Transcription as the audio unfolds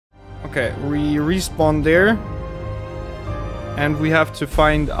Okay, we respawn there. And we have to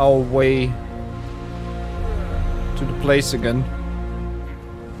find our way to the place again.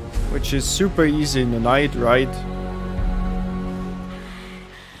 Which is super easy in the night, right?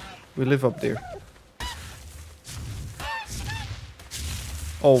 We live up there.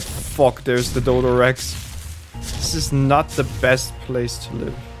 Oh fuck, there's the Dodo Rex. This is not the best place to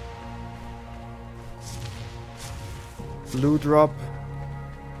live. Blue drop.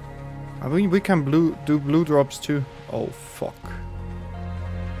 I mean, we can do blue drops too. Oh fuck.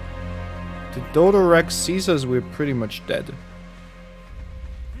 The Dodo Rex sees us, we're pretty much dead.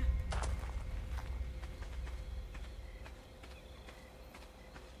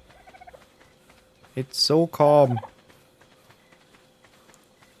 It's so calm.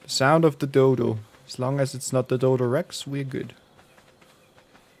 The sound of the dodo. As long as it's not the Dodo Rex, we're good.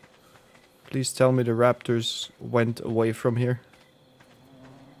 Please tell me the raptors went away from here.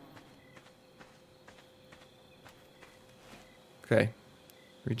 Okay.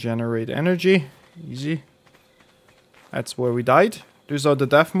 Regenerate energy. Easy. That's where we died. Those are the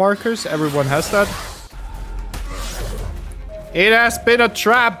death markers. Everyone has that. It has been a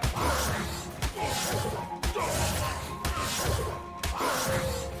trap!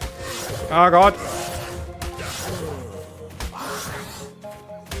 Oh god.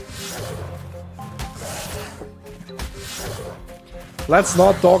 Let's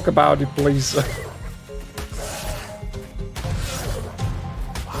not talk about it, please.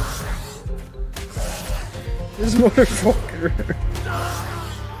 This motherfucker.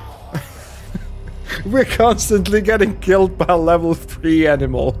 We're constantly getting killed by a level 3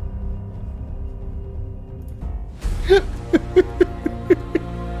 animal.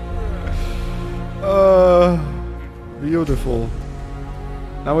 Beautiful.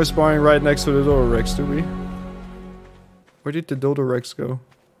 Now we're spawning right next to the Dodo Rex, do we? Where did the Dodo Rex go?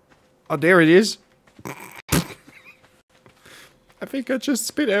 Oh, there it is. I think I just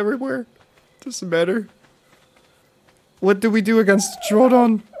spit everywhere. Doesn't matter. What do we do against the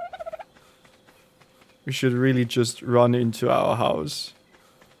Troodon? We should really just run into our house.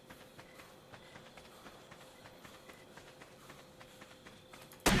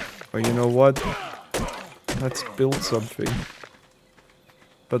 Or you know what? Let's build something.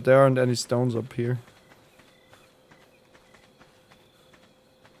 But there aren't any stones up here.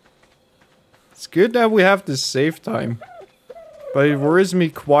 It's good that we have this save time. But it worries me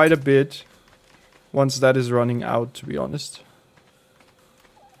quite a bit once that is running out, to be honest.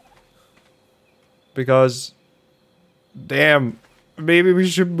 Because, damn, maybe we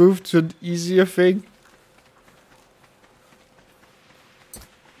should move to an easier thing.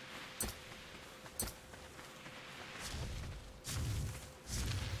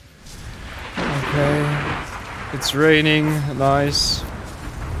 Okay, it's raining, nice.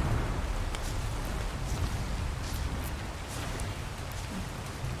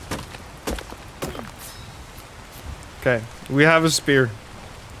 Okay, we have a spear.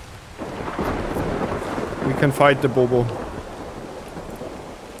 We can fight the Bobo.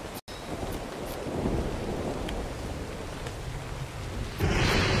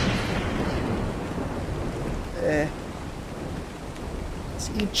 It's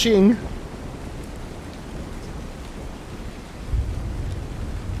itching.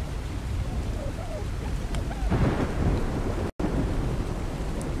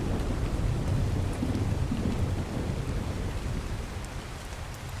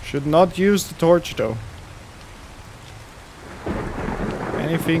 Should not use the torch though.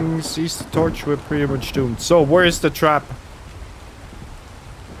 Anything sees the torch, we're pretty much doomed. So, where is the trap?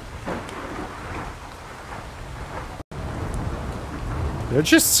 Did I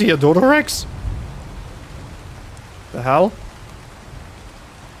just see a Dodo Rex? The hell?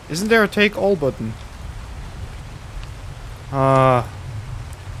 Isn't there a take all button? That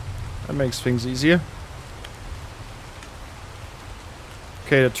makes things easier.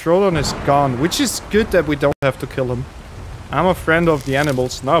 Okay, the Troodon is gone, which is good that we don't have to kill him. I'm a friend of the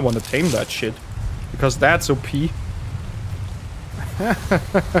animals. Now I want to tame that shit. Because that's OP.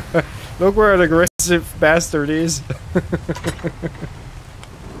 Look where an aggressive bastard is.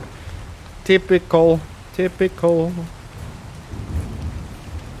 Typical. Typical.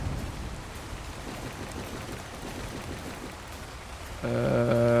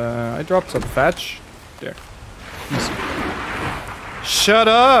 I dropped some thatch. There. Easy. Shut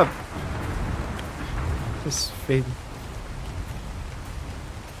up! This thing.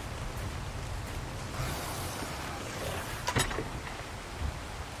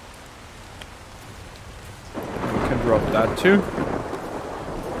 We can drop that too.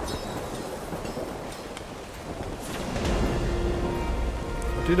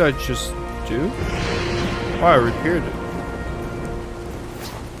 What did I just do? Oh, I repaired it.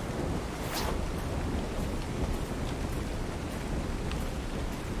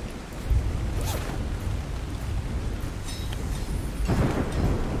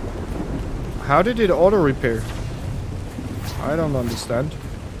 How did it auto repair? I don't understand.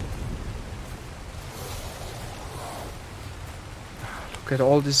 Look at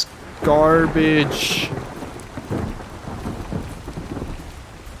all this garbage.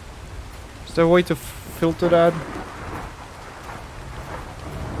 Is there a way to filter that?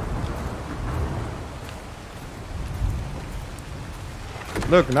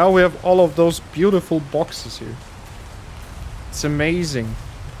 Look, now we have all of those beautiful boxes here. It's amazing.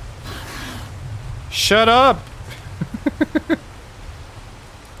 Shut up!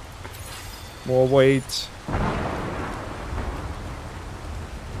 More weight.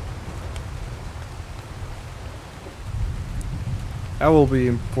 That will be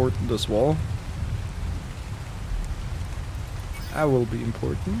important as well. That will be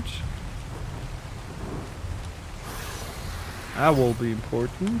important. That will be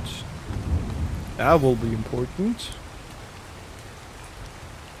important. That will be important.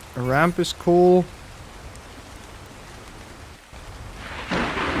 A ramp is cool.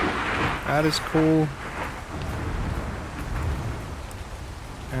 That is cool.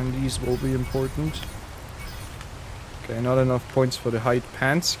 And these will be important. Okay, not enough points for the hide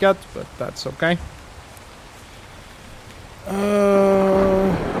pants yet, but that's okay.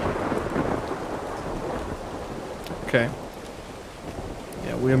 Okay.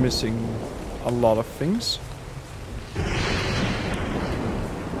 Yeah, we're missing a lot of things.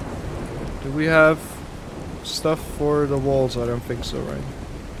 Do we have stuff for the walls? I don't think so, right?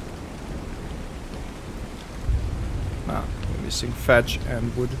 Ah, we're missing thatch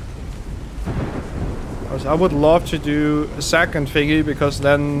and wood. I would love to do a second thingy, because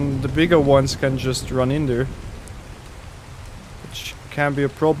then the bigger ones can just run in there. Which can be a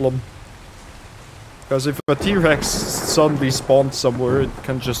problem. Because if a T-Rex suddenly spawns somewhere, it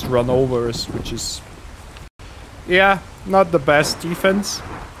can just run over us, which is... yeah, not the best defense.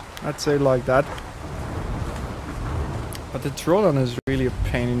 I'd say like that. But the Troodon is really a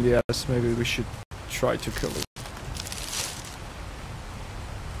pain in the ass. Maybe we should try to kill it.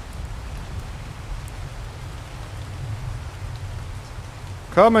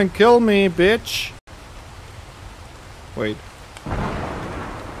 Come and kill me, bitch! Wait.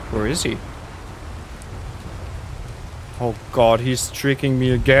 Where is he? Oh god, he's tricking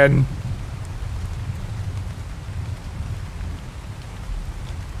me again.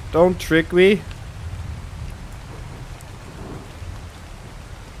 Don't trick me.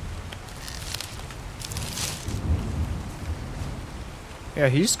 Yeah,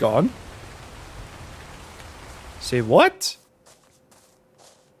 he's gone. Say what?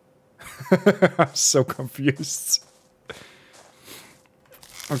 I'm so confused.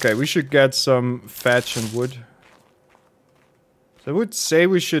 Okay, we should get some thatch and wood. So I would say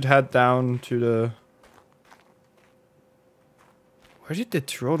we should head down to the... Where did the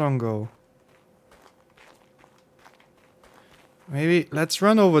Troodon go? Maybe let's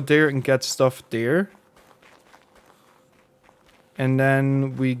run over there and get stuff there. And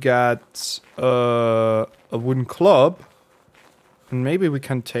then we got a wooden club. And maybe we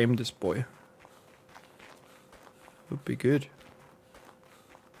can tame this boy. Would be good.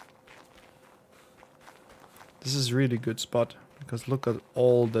 This is really good spot. Because look at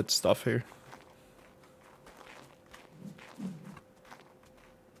all that stuff here.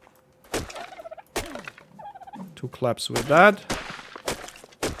 Two claps with that.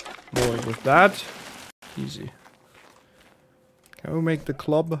 More with that. Easy. Can we make the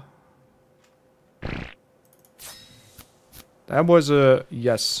club? That was a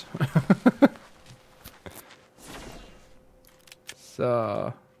yes.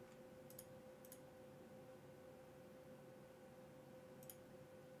 So...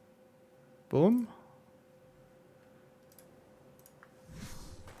 boom.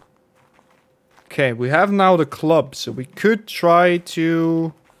 Okay, we have now the club, so we could try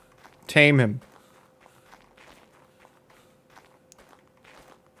to tame him.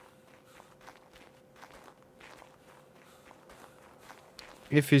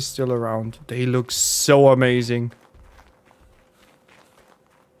 If he's still around. They look so amazing.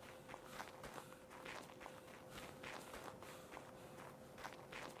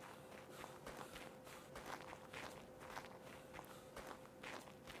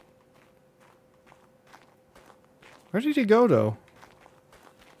 Where did he go, though?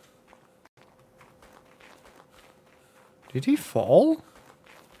 Did he fall?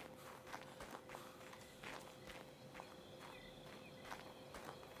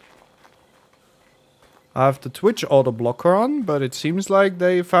 I have the Twitch auto blocker on, but it seems like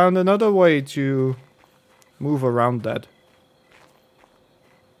they found another way to move around that.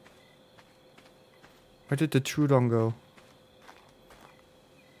 Where did the Troodon go?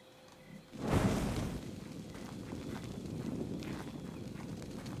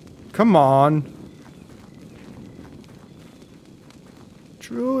 Come on.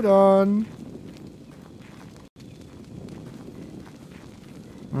 Troodon.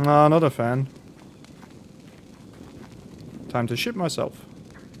 Ah, not a fan. Time to ship myself.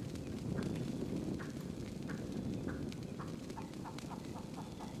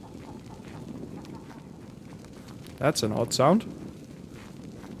 That's an odd sound.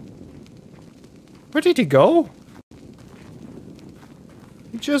 Where did he go?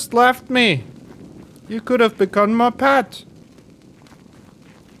 He just left me. You could have become my pet.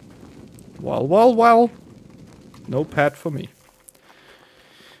 Well, well, well. No pet for me.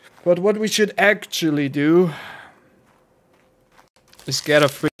 But what we should actually do is get a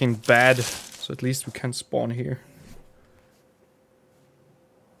freaking bed, so at least we can spawn here.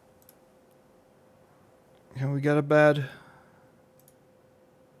 Can we get a bed?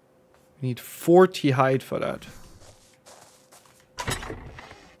 We need 40 hide for that.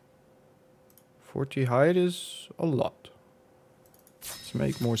 40 hide is a lot. Let's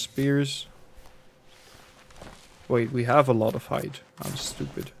make more spears. Wait, we have a lot of hide. I'm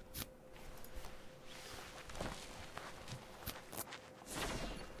stupid.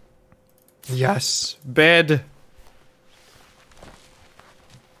 Yes, bed.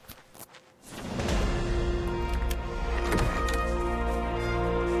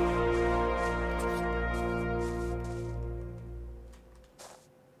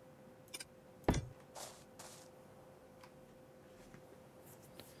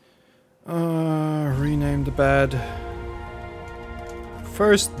 Rename the bed.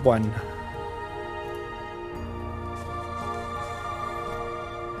 First one.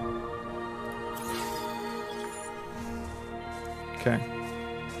 Okay.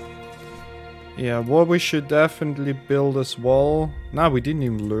 Yeah, what we should definitely build as well. Nah, we didn't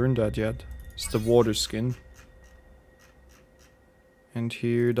even learn that yet. It's the water skin. And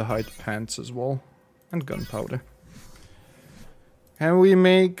here the hide pants as well. And gunpowder. Can we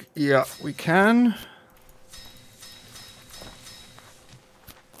make... Yeah, we can.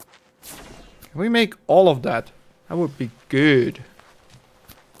 Can we make all of that? That would be good.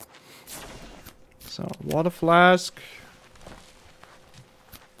 So, water flask.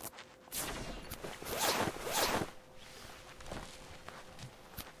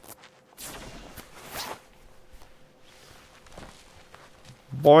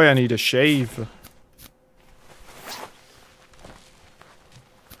 Boy, I need a shave.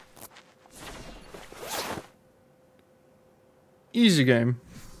 Easy game.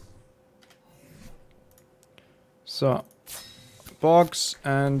 So, box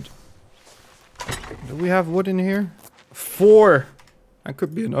and... Do we have wood in here? 4! That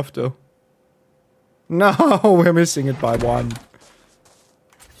could be enough though. No, we're missing it by 1.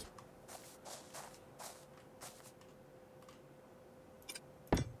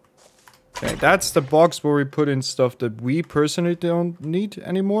 Okay, that's the box where we put in stuff that we personally don't need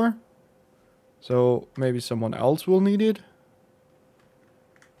anymore. So maybe someone else will need it.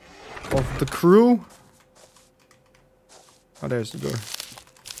 Of the crew. Oh, there's the door.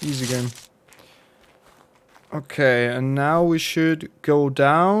 Easy game. Okay, and now we should go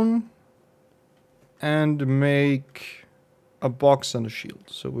down and make a box and a shield.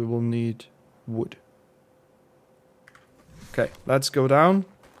 So we will need wood. Okay, let's go down.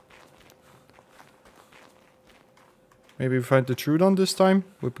 Maybe we find the Troodon this time.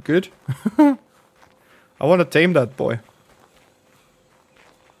 Would be good. I want to tame that boy.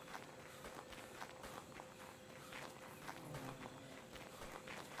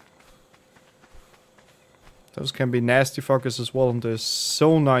 Those can be nasty fuckers as well, and they're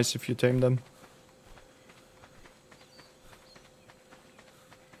so nice if you tame them.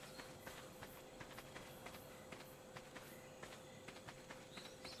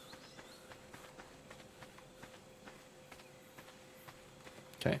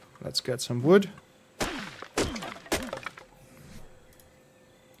 Okay, let's get some wood.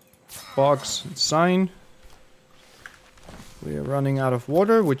 Box and sign. We are running out of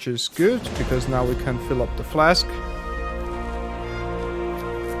water, which is good, because now we can fill up the flask. I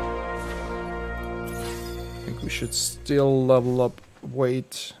think we should still level up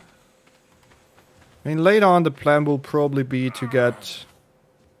weight. I mean, later on the plan will probably be to get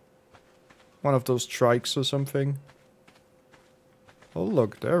one of those trikes or something. Oh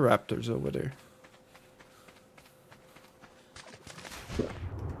look, there are raptors over there.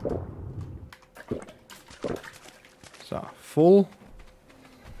 full.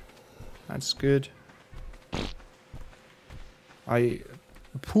 That's good. I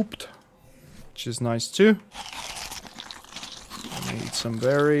pooped, which is nice too. I eat some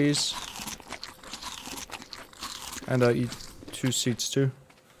berries. And I eat 2 seeds too.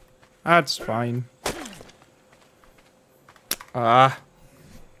 That's fine. Ah.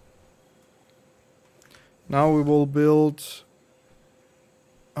 Now we will build...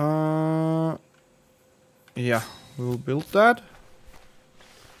 yeah, we will build that.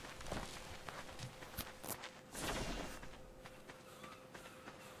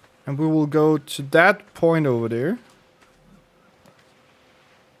 And we will go to that point over there.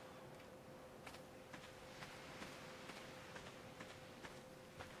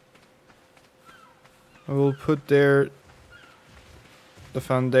 I will put there the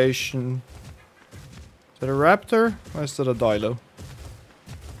foundation. Is that a raptor or is that a dilo?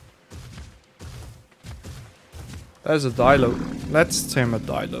 That's a dilo. Let's tame a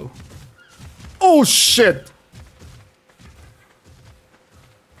dilo. Oh shit!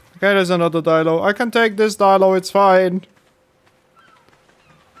 Okay, there's another dilo. I can take this dilo, it's fine.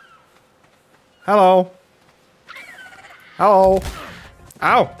 Hello. Hello.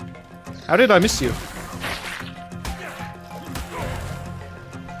 Ow! How did I miss you?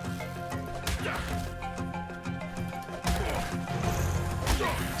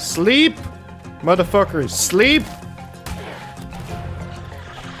 Sleep! Motherfuckers, sleep!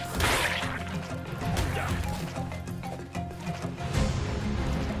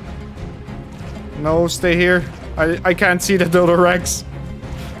 No, stay here. I can't see the Dodo Rex.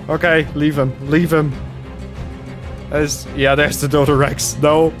 Okay, leave him. Leave him. Yeah, there's the Dodo Rex.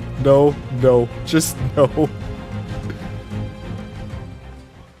 No, no, no. Just no.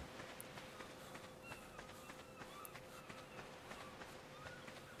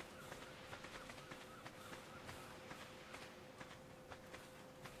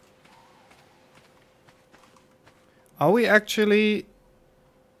 Are we actually...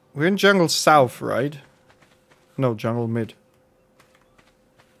 We're in jungle south, right? No, jungle mid.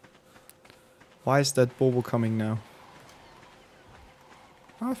 Why is that bubble coming now?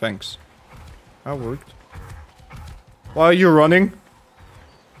 Oh, thanks. That worked. Why are you running?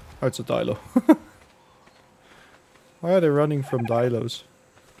 Oh, it's a dilo. Why are they running from dilos?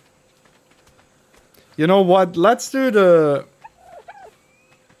 You know what? Let's do the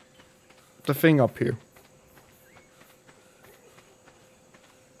thing up here.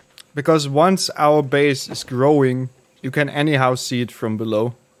 Because once our base is growing, you can anyhow see it from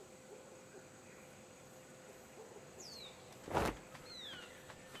below.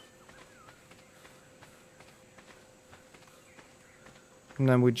 And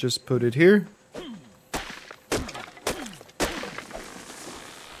then we just put it here.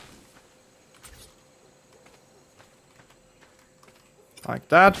 Like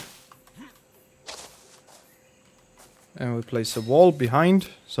that. And we place a wall behind,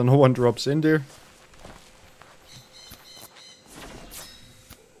 so no one drops in there.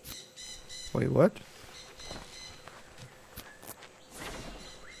 Wait, what?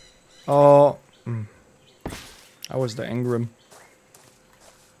 Oh, that was the engram.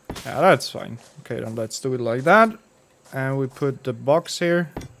 Yeah, that's fine. Okay, then let's do it like that. And we put the box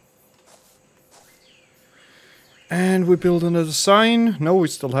here. And we build another sign. No, we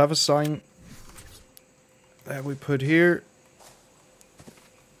still have a sign. That we put here.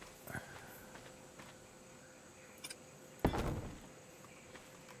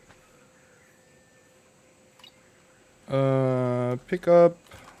 Pick up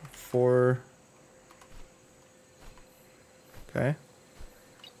for... Okay.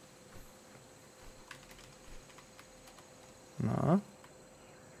 No.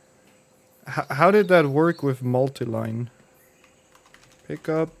 How did that work with multi-line? Pick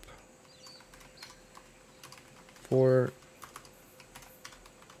up for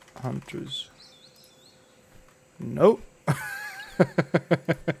hunters. Nope.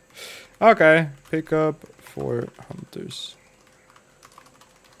 Okay, pick up for hunters.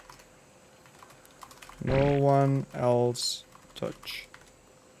 No one else touch.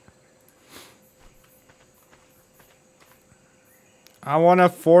 I wanna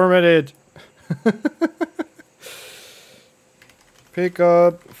format it. Pick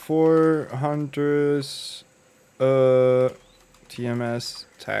up for hunters. TMS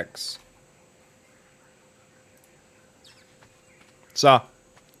tags. So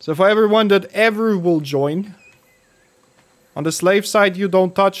for everyone that ever will join, on the slave side you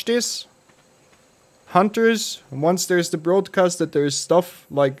don't touch this. Hunters, once there's the broadcast that there's stuff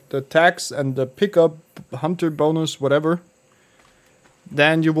like the tags and the pickup, hunter bonus, whatever,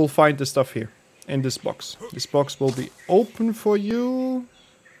 then you will find the stuff here. in this box. This box will be open for you.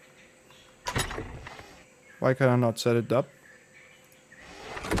 Why can I not set it up?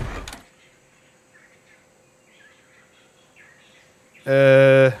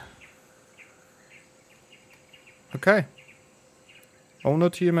 Okay. Oh, no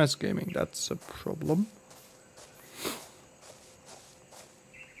tms-gaming. That's a problem.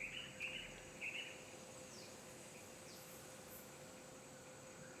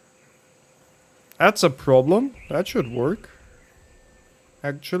 That's a problem. That should work.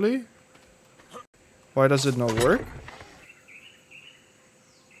 Actually. Why does it not work?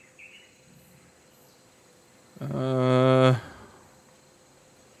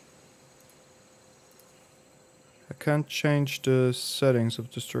 I can't change the settings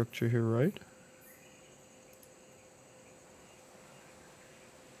of the structure here, right?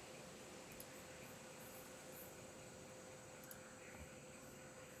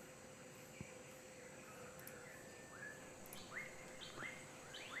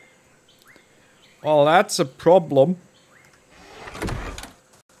 Well, that's a problem.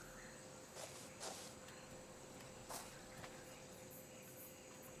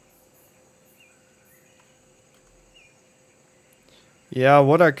 Yeah,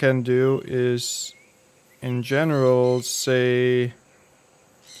 what I can do is, in general, say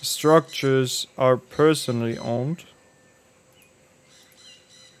structures are personally owned.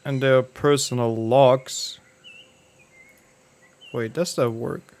 And there are personal logs. Wait, does that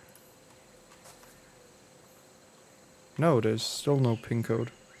work? No, there's still no pin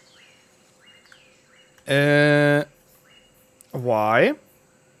code. Why?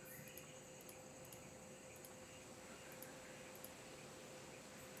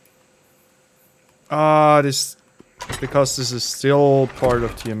 Because this is still part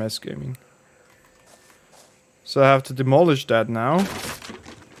of tms-gaming. So I have to demolish that now.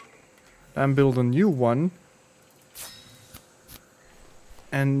 And build a new one.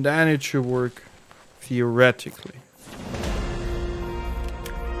 And then it should work theoretically.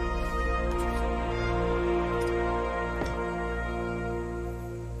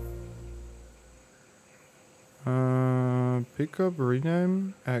 Pickup,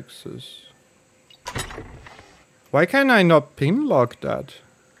 rename, access. Why can I not pin lock that?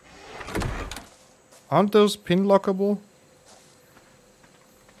 Aren't those pin lockable?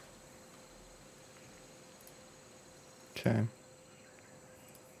 Okay.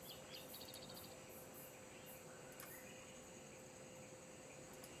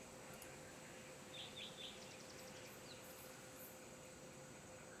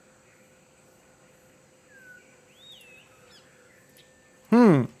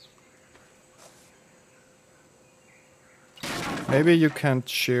 Maybe you can't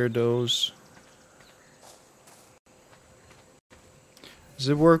share those. Does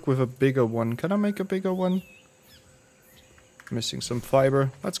it work with a bigger one? Can I make a bigger one? Missing some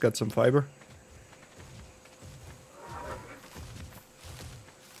fiber. Let's get some fiber.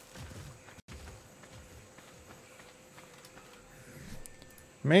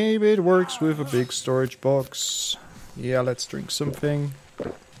 Maybe it works with a big storage box. Yeah, let's drink something.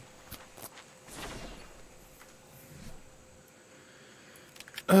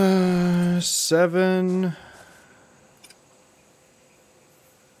 Seven.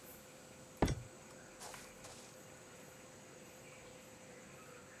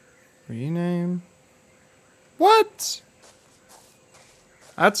 Rename. What?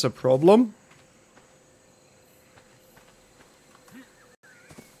 That's a problem.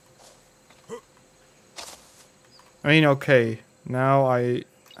 I mean, okay. Now I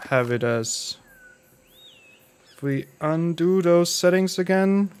have it as... If we undo those settings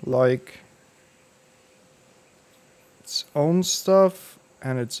again, like its own stuff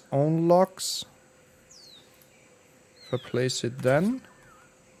and its own locks. If I place it then.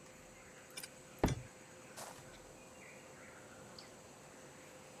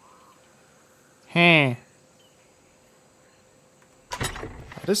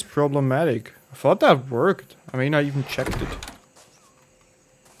 That is problematic. I thought that worked. I mean, I even checked it.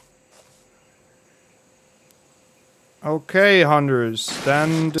 Okay, hunters.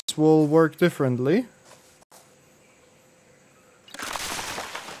 Then this will work differently.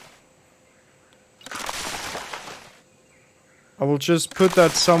 I will just put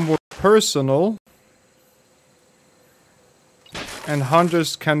that somewhere personal. And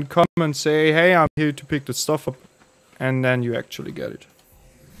hunters can come and say, hey, I'm here to pick the stuff up. And then you actually get it.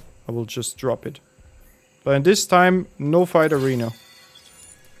 I will just drop it. But in this time, no fight arena.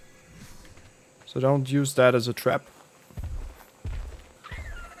 So don't use that as a trap.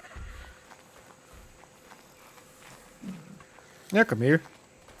 Yeah, come here.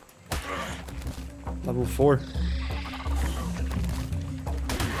 Level 4.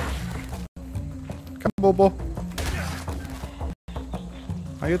 Come, Bobo.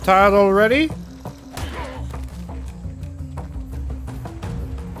 Are you tired already?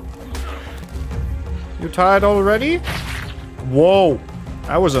 You tired already? Whoa!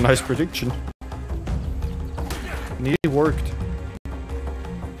 That was a nice prediction. Nearly worked.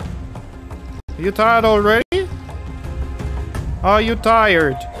 Are you tired already? Are you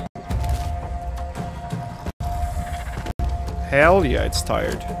tired? Hell yeah, it's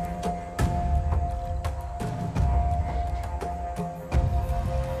tired.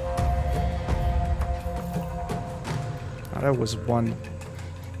 Ah, that was one.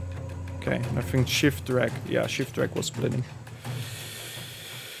 Okay, and I think shift drag. Yeah, shift drag was splitting.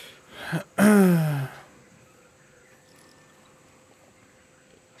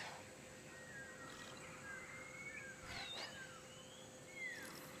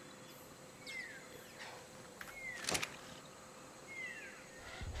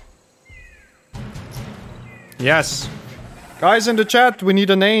 Yes. Guys in the chat, we need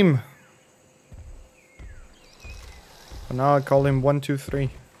a name. For now I call him 123.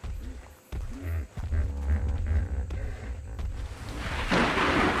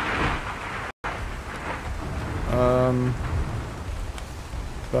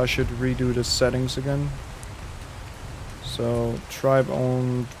 But I should redo the settings again. So tribe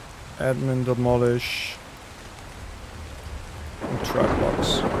owned, admin demolish, and tribe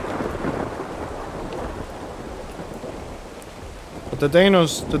blocks. But the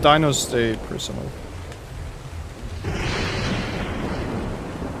dinos stay personal.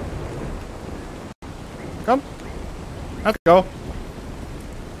 Come, let's go.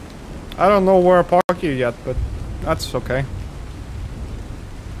 I don't know where I park you yet, but that's okay.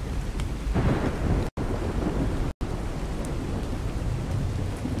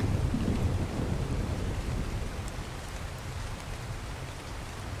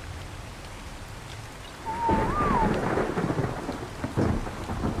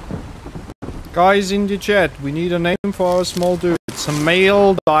 Guys in the chat, we need a name for our small dude. It's a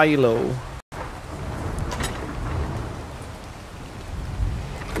male dilo.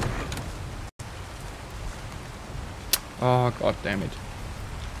 Oh, god damn it.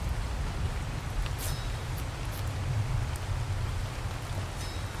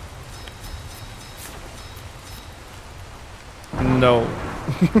 No.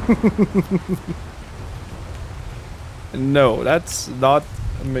 No, that's not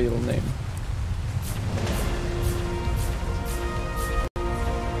a male name.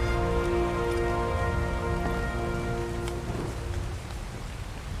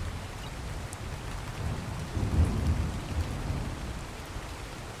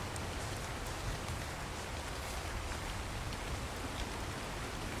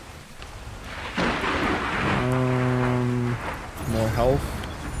 More health.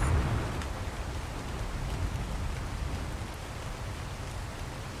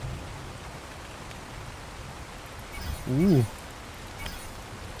 Ooh.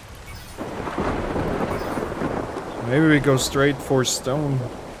 Maybe we go straight for stone.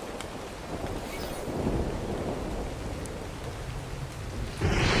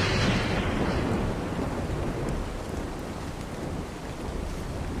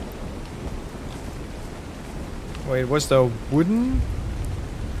 Wait, was the wooden?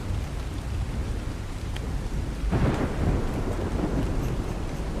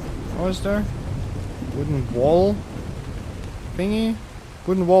 What was there? Wooden wall thingy?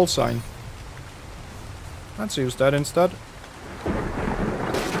 Wooden wall sign. Let's use that instead.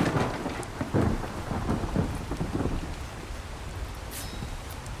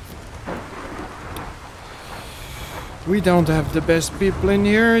 We don't have the best people in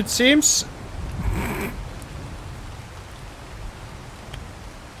here, it seems.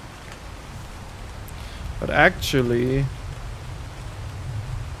 But actually...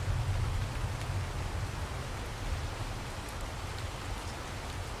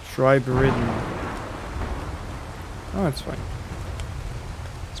 Tribe ridden. Oh, it's fine.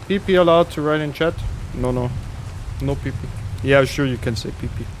 Is PP allowed to write in chat? No, no. No PP. Yeah, sure you can say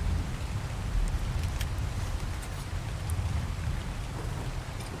PP.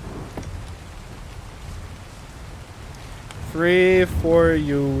 Free for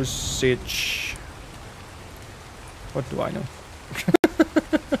usage. What do I know?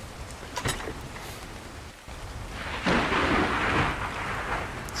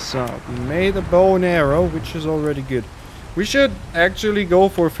 So, we made a bow and arrow, which is already good. We should actually go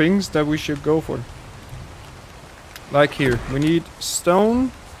for things that we should go for. Like here, we need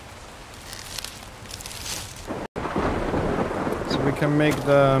stone. So we can make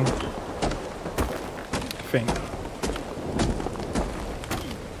the think.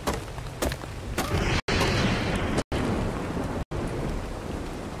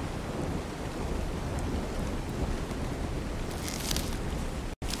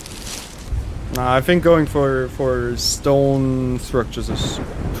 Nah, I think going for stone structures is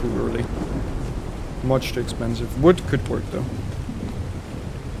too early. Much too expensive. Wood could work though.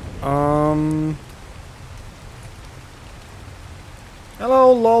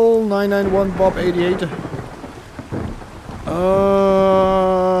 Hello, lol 991 Bob 88.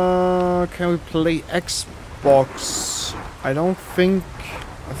 Can we play Xbox? I don't think.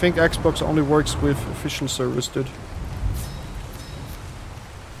 I think Xbox only works with official servers, dude.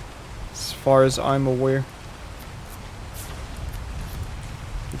 As far as I'm aware.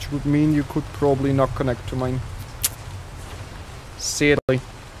 Which would mean you could probably not connect to mine. Sadly.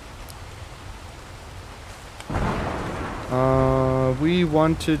 We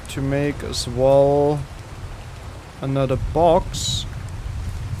wanted to make as well another box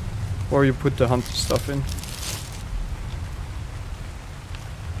where you put the hunter stuff in.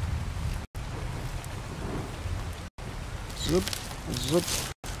 Zup,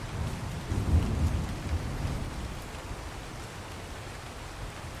 zup.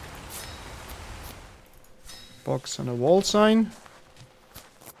 Box and a wall sign.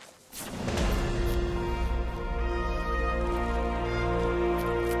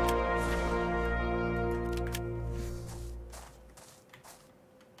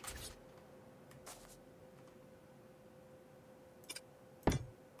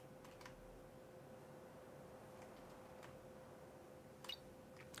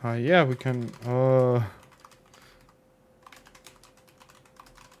 Yeah, we can,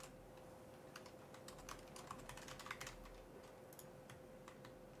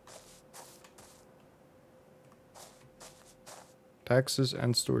 taxes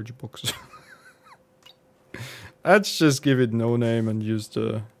and storage boxes. Let's just give it no name and use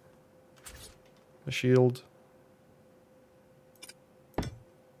the shield.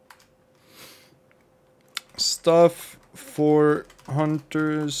 Stuff for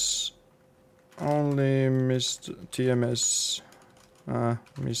hunters only. Mr. TMS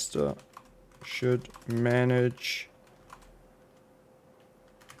Mr. should manage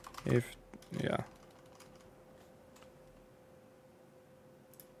if yeah.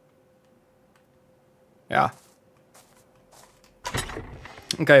 Yeah.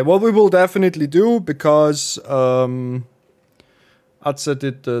 Okay, what we will definitely do, because Atze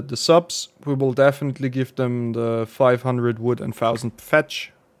did the subs, we will definitely give them the 500 wood and 1000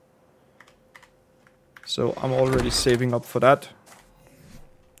 fetch. So I'm already saving up for that.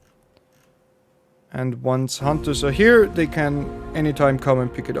 And once hunters are here, they can anytime come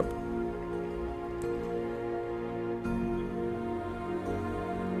and pick it up.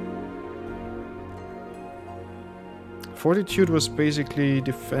 Fortitude was basically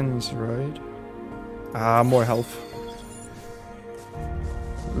defense, right? Ah, more health.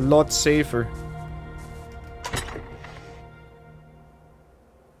 Lot safer.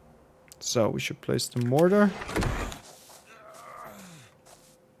 So we should place the mortar.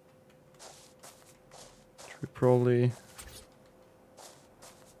 Should we probably...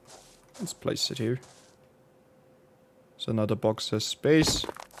 Let's place it here. So another box has space.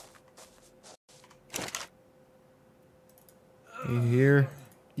 Here,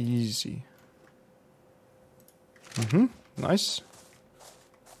 easy. Nice.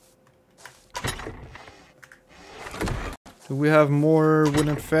 Do we have more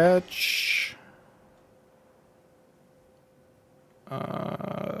wooden fetch?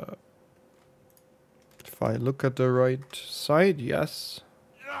 If I look at the right side, yes.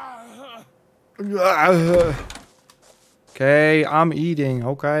 Okay, I'm eating,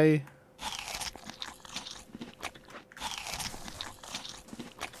 okay.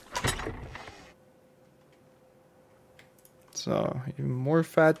 So, even more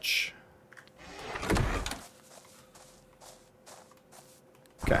fetch.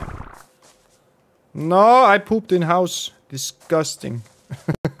 Okay. No, I pooped in house. Disgusting.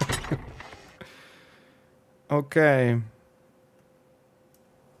 Okay.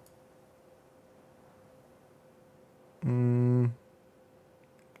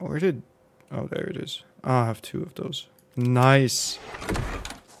 Where did... Oh, there it is. Oh, I have 2 of those. Nice.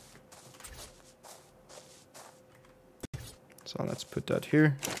 So let's put that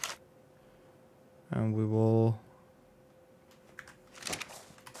here. And we will...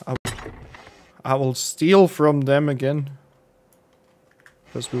 I will steal from them again.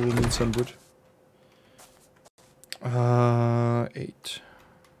 Because we will need some wood. 8.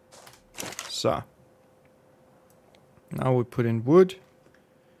 So. Now we put in wood.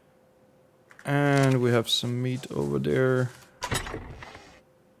 And we have some meat over there.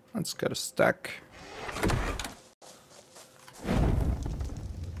 Let's get a stack.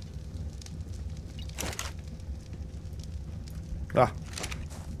 Ah.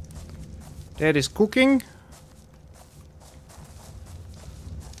 That is cooking.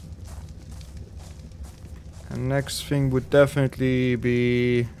 And next thing would definitely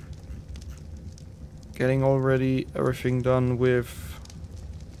be getting already everything done with...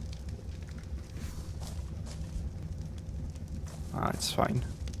 it's fine.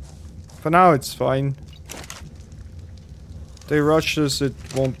 For now it's fine. If they rush us, it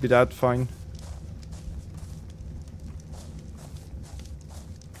won't be that fine.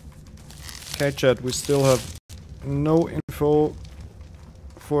 Okay, chat, we still have no info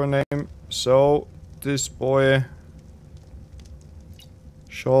for a name, so this boy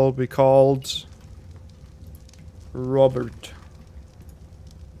shall be called Robert.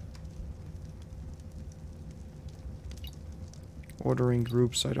 Ordering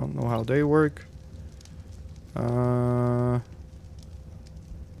groups, I don't know how they work.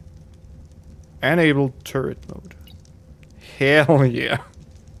 Enable turret mode. Hell yeah.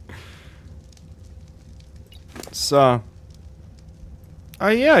 So. Oh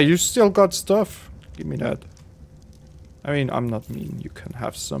yeah, you still got stuff. Give me that. I mean, I'm not mean, you can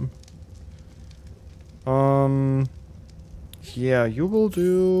have some. Yeah, you will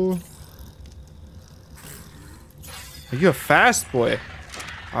do... Are you a fast boy?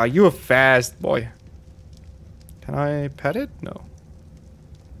 Are you a fast boy? Can I pet it? No.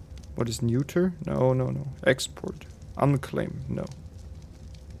 What is neuter? No, no, no. Export. Unclaim. No.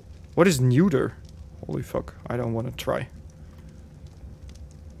 What is neuter? Holy fuck. I don't want to try.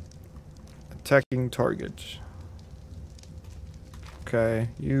 Attacking target. Okay.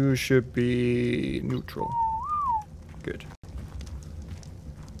 You should be neutral. Good.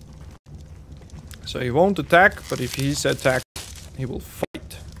 So he won't attack, but if he's attacked, he will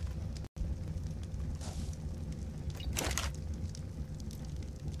fight.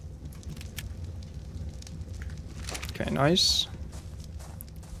 Okay, nice.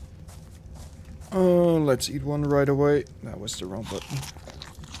 Let's eat one right away. That was the wrong button.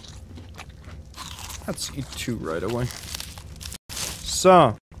 Let's eat two right away.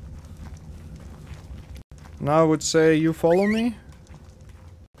 So. Now I would say you follow me.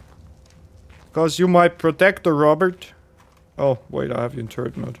 Because you might protect the Robert. Oh, wait, I have you in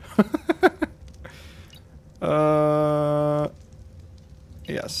turret mode.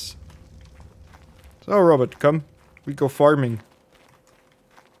 Yes. So, Robert, come. We go farming.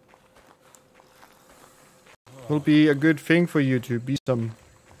 Will be a good thing for you to be some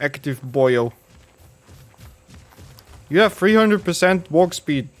active boyo. You have 300% walk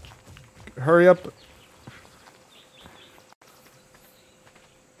speed. Hurry up.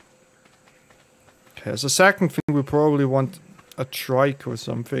 Okay, as a second thing, we probably want a trike or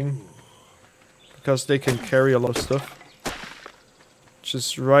something. Because they can carry a lot of stuff. Which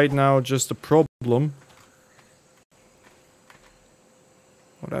is right now just a problem.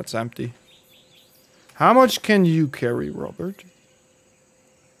 Oh, that's empty. How much can you carry, Robert?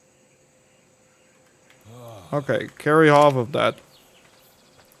 Okay, carry half of that.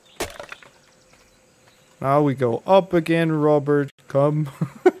 Now we go up again, Robert. Come.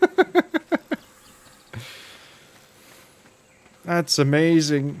 That's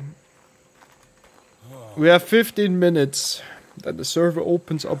amazing. We have 15 minutes that the server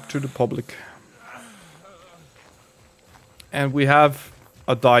opens up to the public. And we have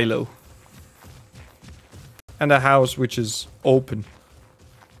a dilo. And a house which is open.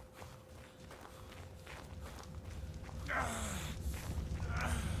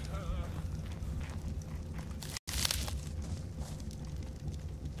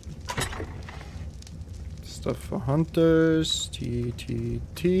 Stuff for hunters.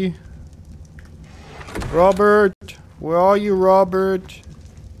 T. Robert! Where are you, Robert?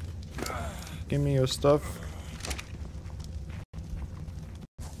 Give me your stuff.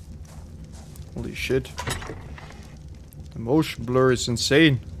 Holy shit. The motion blur is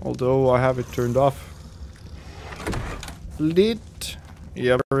insane, although I have it turned off. Lit.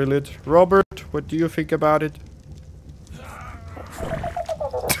 Yeah, very lit. Robert, what do you think about it?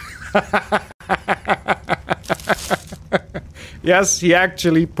 Yes, he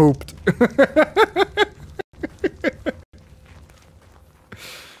actually pooped.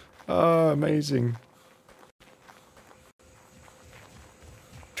 Oh, amazing.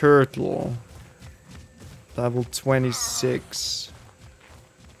 Turtle. Level 26.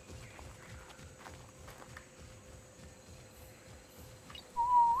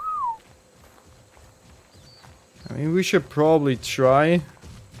 I mean, we should probably try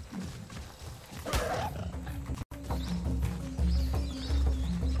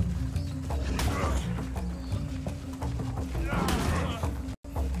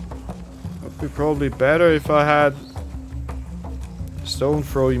Be probably better if I had a stone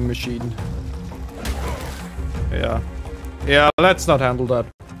throwing machine. Yeah. Yeah, let's not handle that.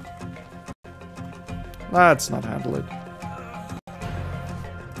 Let's not handle it.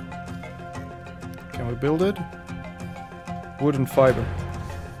 Can we build it? Wood and fiber.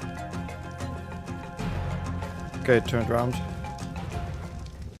 Okay, turned around.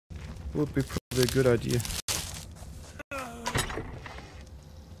 Would be probably a good idea.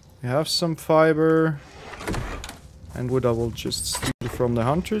 We have some fiber. And wood I will just steal from the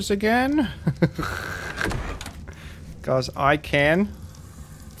hunters again. Because I can.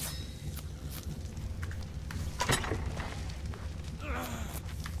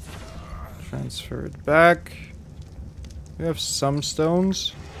 Transfer it back. We have some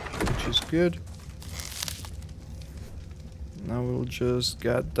stones, which is good. Now we'll just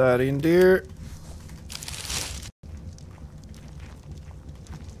get that in there.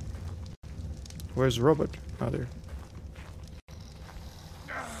 Where's Robert? Oh, there.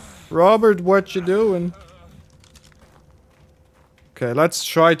 Robert, what you doing? Okay, let's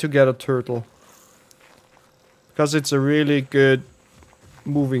try to get a turtle. Because it's a really good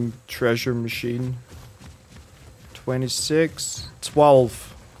moving treasure machine. 26,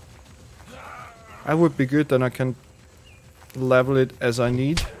 12. I would be good, then I can level it as I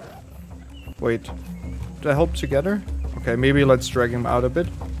need. Wait, do I help together? Okay, maybe let's drag him out a bit.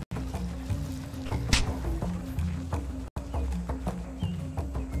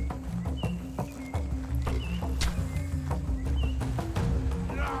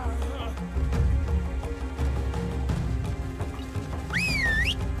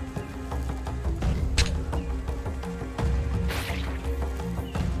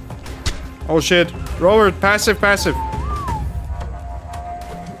 Oh shit. Robert, passive, passive.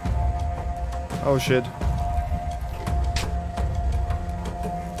 Oh shit.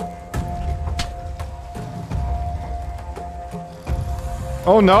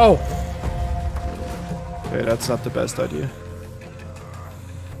 Oh no! Okay, that's not the best idea.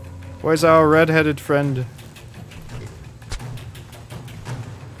 Where's our red-headed friend?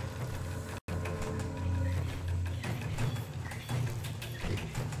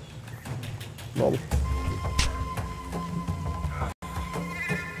 Lol.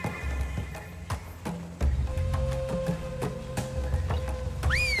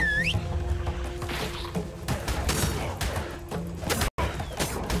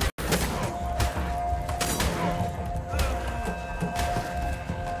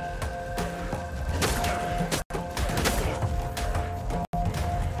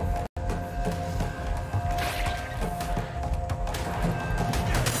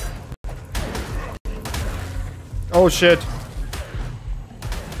 Oh shit.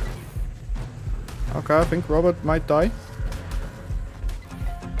 Okay, I think Robert might die.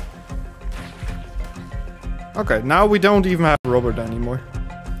 Okay, now we don't even have Robert anymore.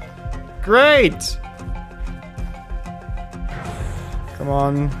 Great! Come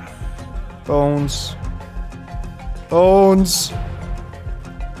on. Bones. Bones!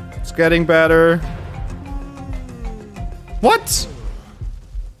 It's getting better. What?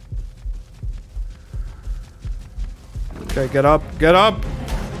 Okay, get up, get up!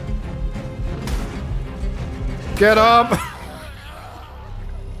 Get up!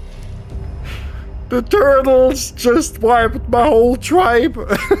 The turtles just wiped my whole tribe!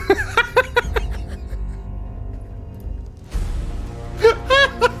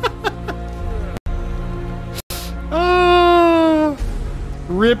 Ah,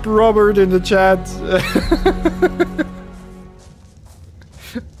 rip Robert in the chat.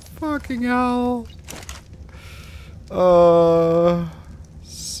 Fucking hell.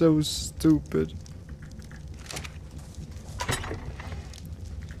 So stupid.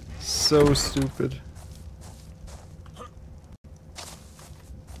 So stupid.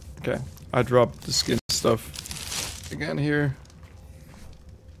 Okay, I dropped the skin stuff again here.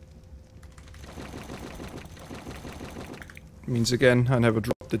 Means again, I never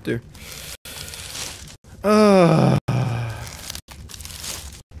dropped it there.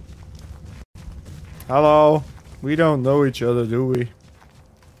 Hello. We don't know each other, do we?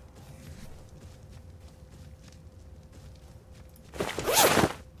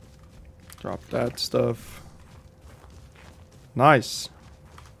 Drop that stuff. Nice.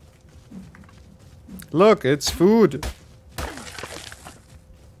 Look, it's food.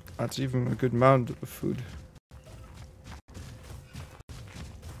 That's even a good amount of food.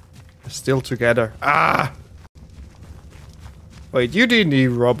 Still together. Ah! Wait, you didn't eat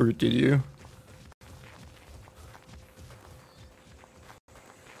Robert, did you?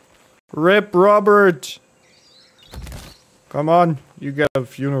 Rip Robert! Come on, you get a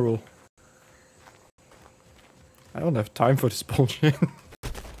funeral. I don't have time for this bullshit.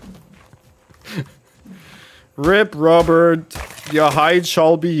 Rip, Robert. Your hide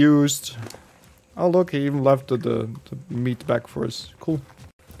shall be used. Oh, look, he even left the meat back for us. Cool.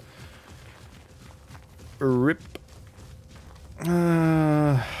 Rip.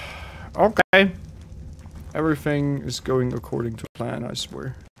 Okay. Everything is going according to plan, I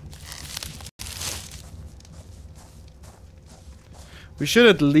swear. We should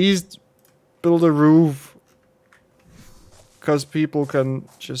at least build a roof. Because people can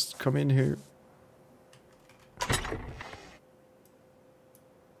just come in here.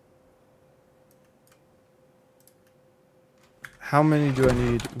 How many do I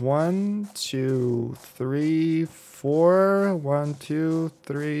need? 1, 2, 3, 4. 1, 2,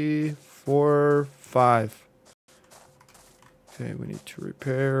 3, 4, 5. Okay, we need to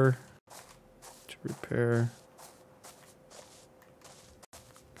repair. Okay,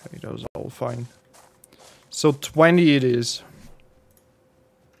 that was all fine. So 20 it is.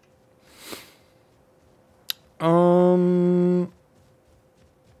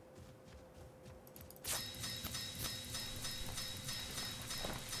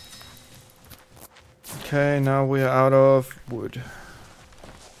 Okay, now we're out of wood.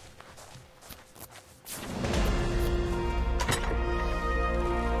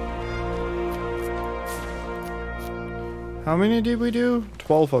 How many did we do?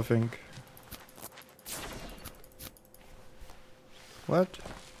 12, I think. What?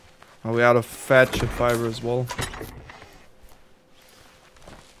 Are we out of thatch and fiber as well?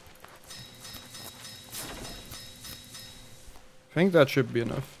 I think that should be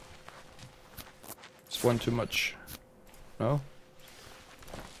enough. It's one too much. No?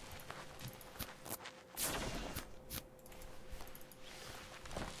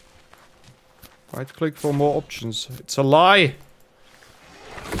 Right click for more options. It's a lie!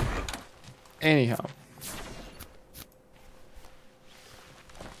 Anyhow.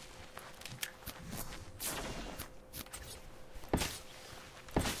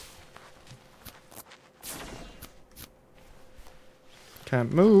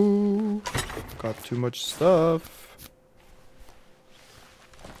 Can't move. Got too much stuff.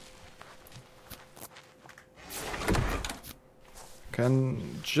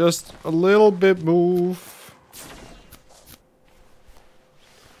 Can just a little bit move.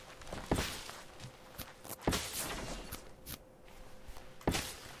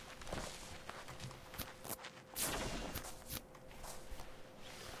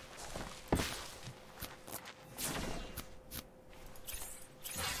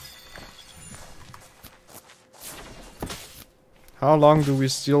 How long do we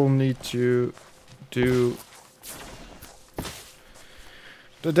still need to do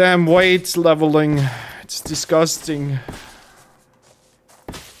the damn weights leveling? It's disgusting.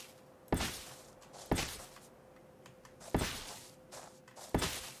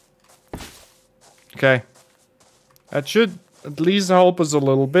 Okay. That should at least help us a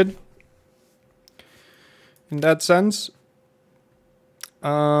little bit. In that sense.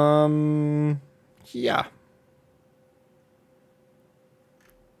 Yeah.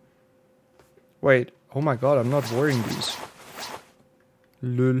 Wait, oh my god, I'm not wearing these.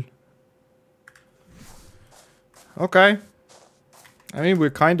 Lol. Okay. I mean, we're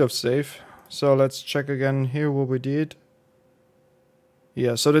kind of safe. So let's check again here what we did.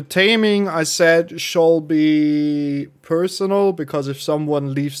 Yeah, so the taming, I said, shall be personal, because if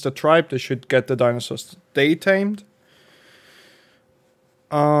someone leaves the tribe, they should get the dinosaurs they tamed.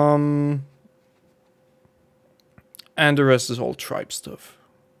 And the rest is all tribe stuff.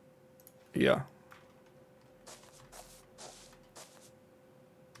 Yeah.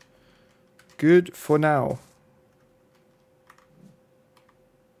 Good for now.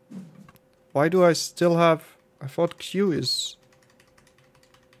 Why do I still have... I thought Q is...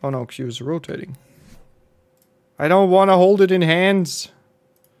 Oh no, Q is rotating. I don't want to hold it in hands.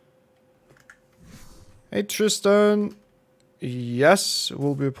 Hey Tristan. Yes, it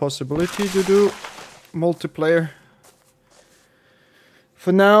will be a possibility to do multiplayer.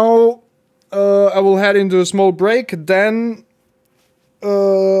 For now, I will head into a small break. Then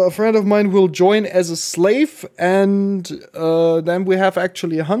a friend of mine will join as a slave, and then we have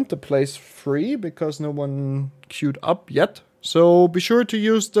actually a hunter place free because no one queued up yet. So be sure to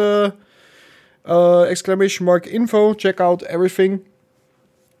use the !info, check out everything,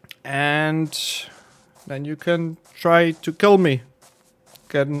 and then you can try to kill me.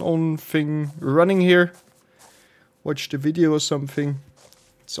 Get an own thing running here. Watch the video or something.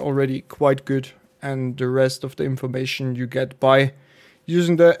 It's already quite good, and the rest of the information you get by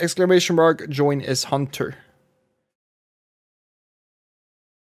using the !join as hunter.